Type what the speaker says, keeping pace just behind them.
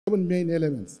7 main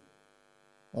elements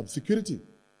of security.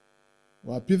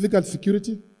 We have physical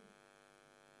security,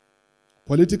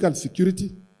 political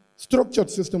security, structured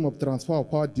system of transfer of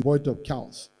power devoid of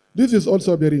chaos. This is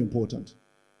also very important.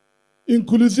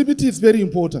 Inclusivity is very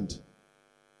important,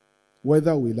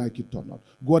 whether we like it or not.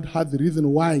 God has the reason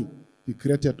why he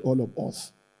created all of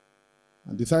us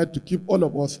and decided to keep all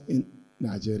of us in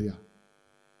Nigeria.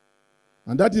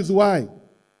 And that is why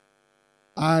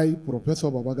I, Professor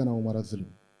Babagana Zulum,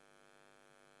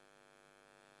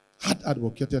 had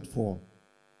advocated for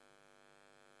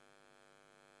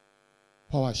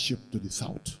power shift to the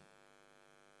south.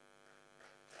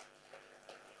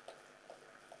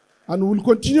 And will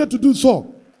continue to do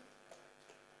so.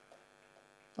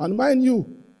 And mind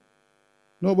you,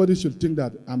 nobody should think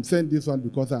that I'm saying this one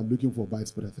because I'm looking for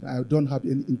vice president. I don't have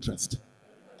any interest.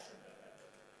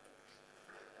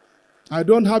 I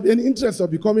don't have any interest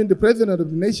of becoming the president of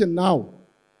the nation now,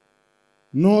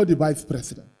 nor the vice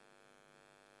president.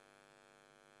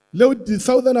 Let the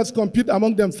southerners compete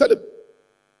among themselves,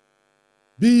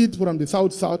 be it from the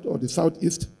south-south or the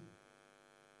southeast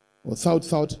or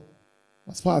south-south.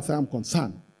 As far as I am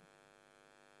concerned,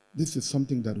 this is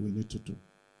something that we need to do.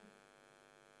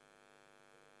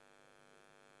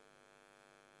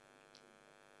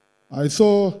 I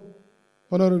saw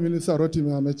Honorable Minister Rotimi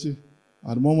Amechi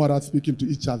and Momara speaking to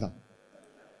each other.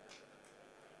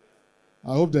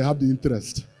 I hope they have the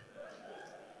interest.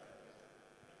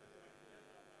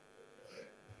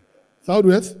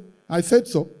 Southwest? I said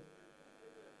so.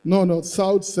 No,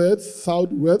 south said,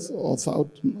 southwest or south.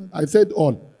 I said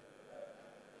all.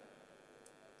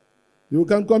 You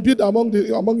can compete among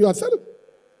yourself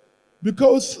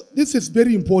because this is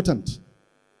very important.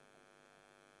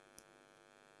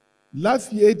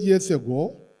 Last 8 years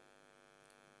ago,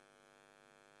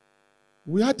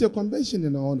 we had a convention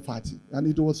in our own party, and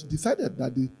it was decided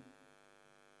that the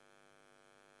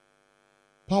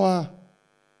power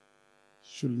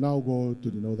should now go to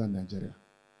the northern Nigeria.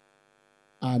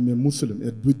 I'm a Muslim,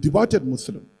 a devoted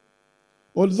Muslim.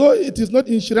 Although it is not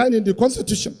enshrined in the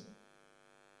Constitution,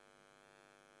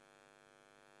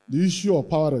 the issue of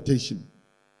power rotation.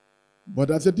 But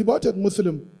as a devoted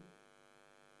Muslim,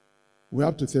 we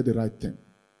have to say the right thing.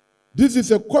 This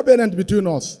is a covenant between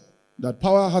us that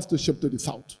power has to shift to the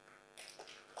south.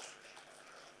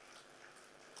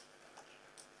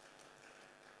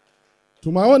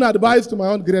 To my own advice, to my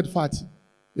own great party,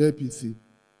 APC,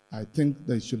 I think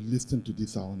they should listen to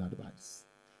this our own advice.